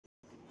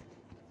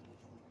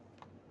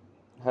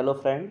Hello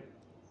friend,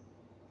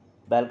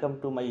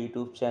 welcome to my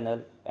YouTube channel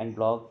and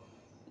blog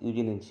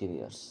Eugene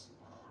Engineers.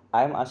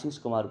 I am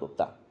Ashish Kumar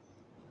Gupta,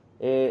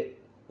 a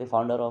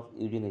founder of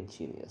Eugene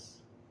Engineers.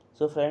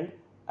 So friend,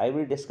 I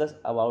will discuss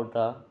about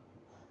the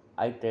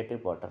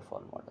iterative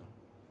waterfall model.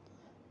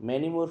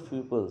 Many more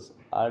people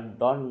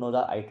don't know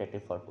the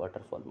iterative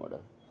waterfall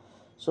model.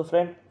 So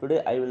friend,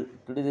 today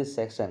this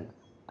section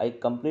I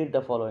complete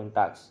the following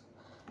tasks.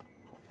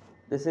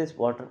 This is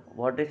what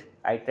is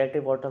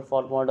iterative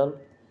waterfall model,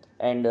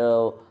 and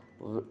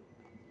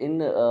in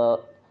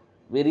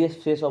various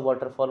phase of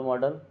waterfall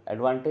model,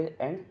 advantage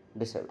and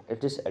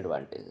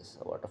disadvantages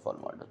of waterfall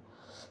model.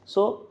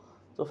 So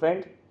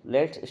friend,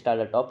 let's start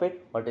the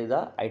topic. What is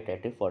the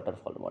iterative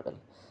waterfall model?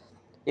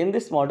 In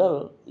this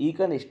model, you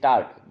can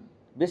start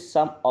with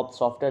some of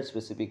software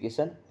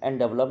specification and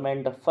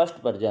development the first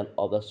version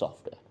of the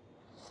software.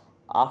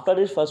 After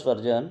this first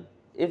version,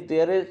 if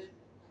there is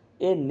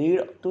a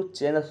need to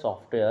change the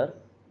software,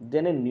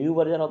 then a new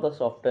version of the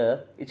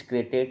software is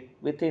created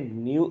with a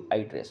new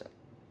iteration.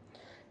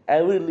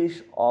 Every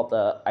list of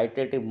the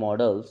iterative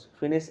models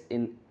finish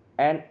in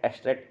an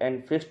abstract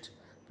and fixed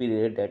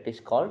period that is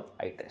called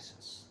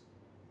iterations.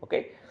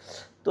 Okay,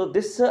 so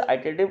this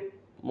iterative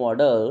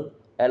model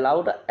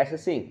allow the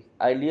assessing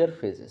earlier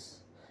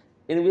phases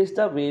in which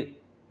the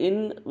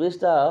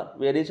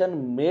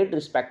variation made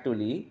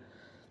respectively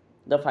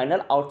the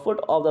final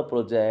output of the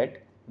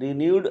project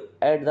renewed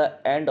at the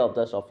end of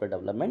the software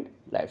development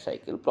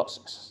lifecycle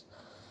process.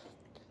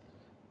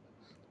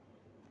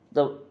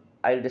 The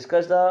I'll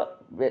discuss the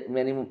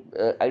many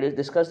I'll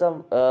discuss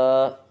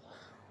the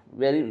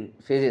very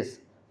phases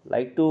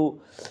like to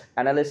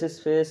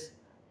analysis phase,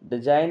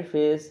 design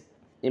phase,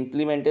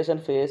 implementation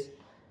phase,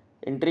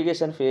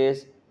 integration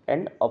phase,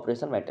 and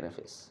operation maintenance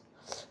phase.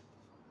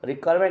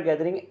 Requirement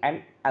gathering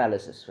and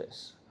analysis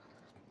phase.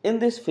 In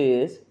this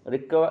phase,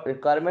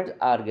 requirements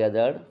are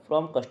gathered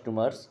from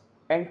customers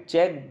and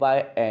checked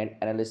by an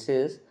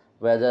analysis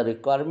whether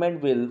requirement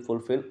will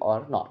fulfill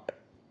or not.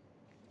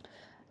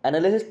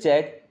 Analysis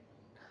check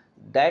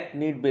that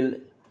need will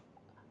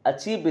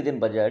achieve within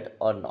budget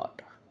or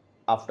not.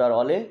 After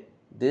all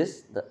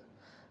this,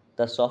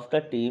 the software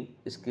team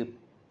skip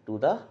to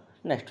the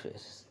next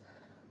phase.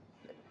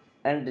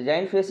 And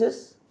design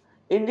phases.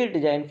 In the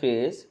design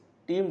phase,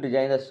 team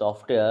design the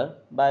software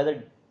by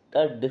the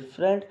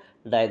different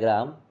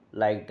diagram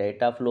like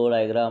data flow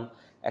diagram,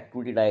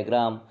 activity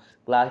diagram,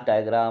 class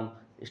diagram,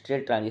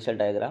 state transition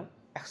diagram,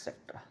 etc.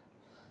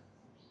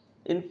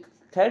 In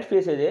third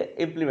phase is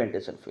a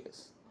implementation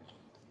phase.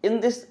 In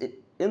this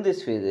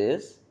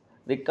phases,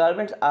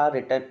 requirements are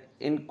written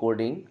in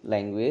coding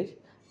language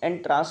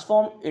and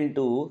transformed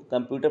into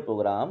computer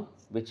program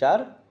which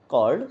are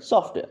called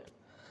software.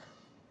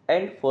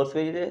 And fourth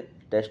phase is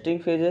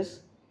testing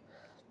phases.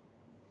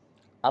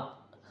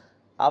 Up,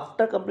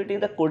 After completing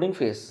the coding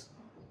phase,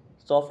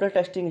 software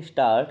testing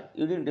start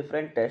using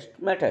different test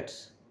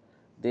methods.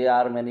 There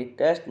are many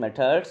test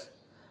methods,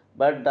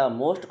 but the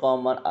most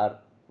common are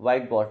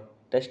whiteboard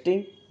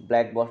testing,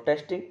 blackboard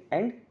testing,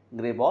 and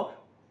grayboard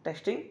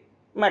testing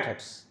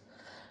methods.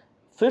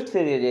 Fifth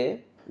phase is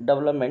a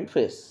development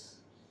phase.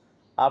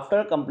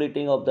 After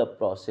completing of the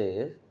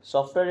process,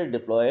 software is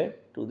deployed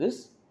to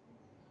this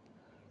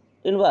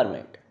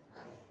environment.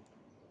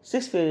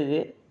 Sixth phase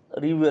is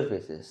a reviewer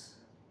phases.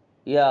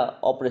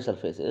 Operational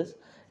phases.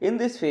 In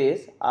this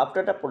phase,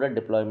 after the product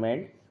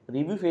deployment,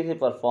 review phase is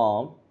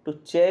performed to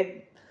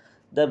check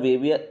the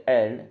behavior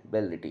and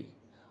validity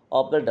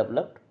of the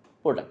developed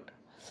product.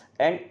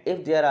 And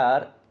if there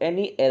are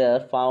any error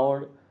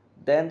found,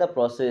 then the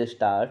process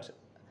starts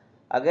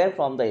again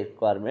from the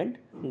requirement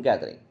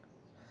gathering.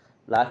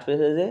 Last phase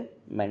is a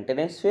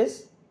maintenance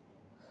phase.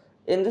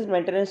 In this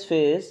maintenance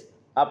phase,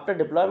 after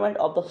deployment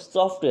of the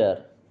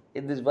software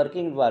in this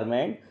working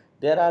environment,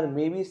 there are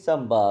maybe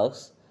some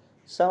bugs,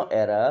 some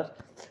errors,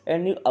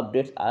 and new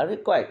updates are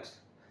required.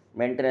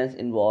 Maintenance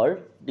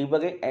involved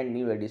debugging and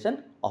new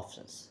addition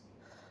options.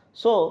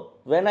 So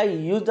when I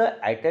use the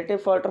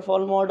iterative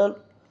waterfall model,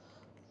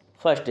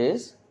 first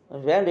is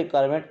when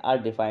requirements are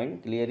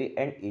defined clearly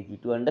and easy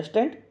to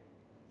understand.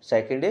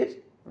 Second is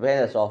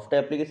when the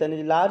software application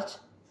is large.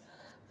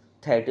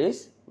 Third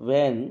is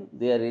when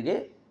there is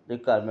a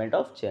requirement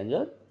of change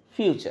or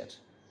future.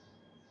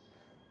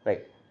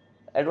 Right.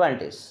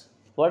 Advantage.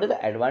 What is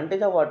the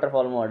advantage of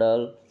waterfall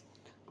model?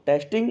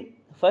 Testing.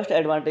 First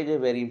advantage is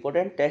very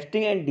important.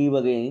 Testing and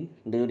debugging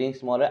during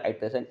smaller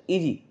iteration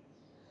easy.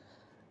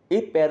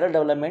 If parallel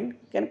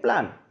development can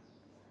plan,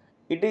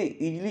 it is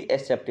easily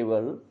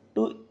acceptable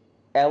to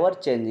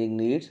ever-changing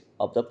needs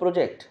of the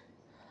project.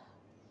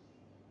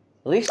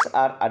 Risks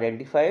are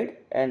identified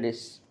and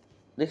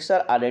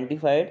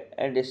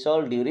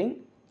resolved during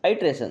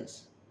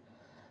iterations.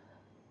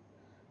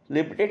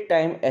 Limited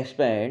time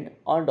spent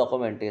on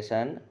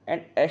documentation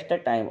and extra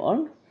time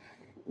on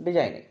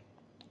designing.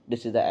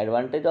 This is the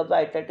advantage of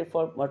the iterative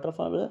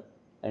waterfall model.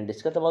 And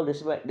discuss about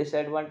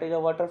disadvantage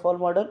of waterfall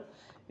model.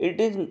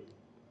 It is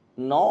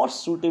not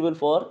suitable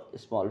for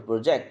small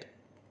project.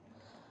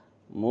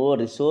 More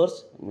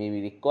resource may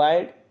be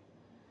required.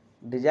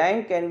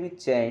 Design can be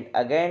changed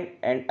again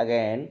and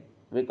again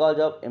because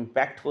of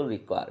impactful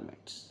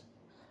requirements.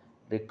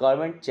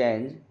 Requirement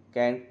change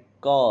can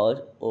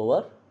cause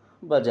over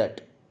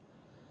budget.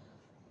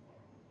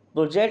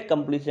 Project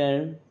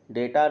completion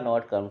data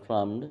not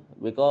confirmed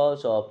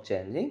because of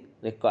changing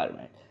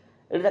requirement.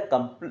 It is a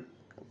complete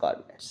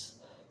requirements.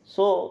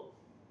 So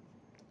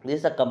this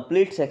is a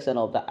complete section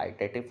of the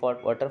iterative for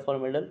waterfall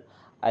model.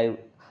 I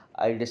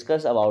I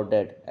discuss about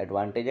that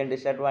advantage and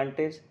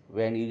disadvantage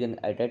when using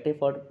iterative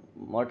for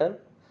model,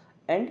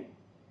 and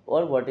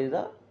or what is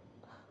the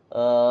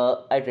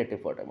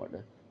iterative for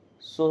model.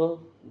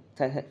 So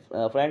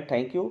friend,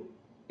 thank you.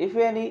 If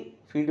you have any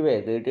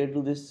feedback related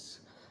to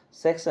this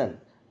section,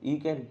 you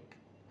can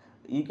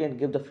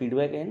give the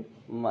feedback in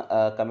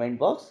comment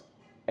box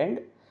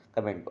and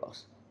comment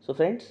box. So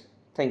friends,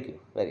 thank you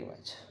very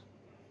much.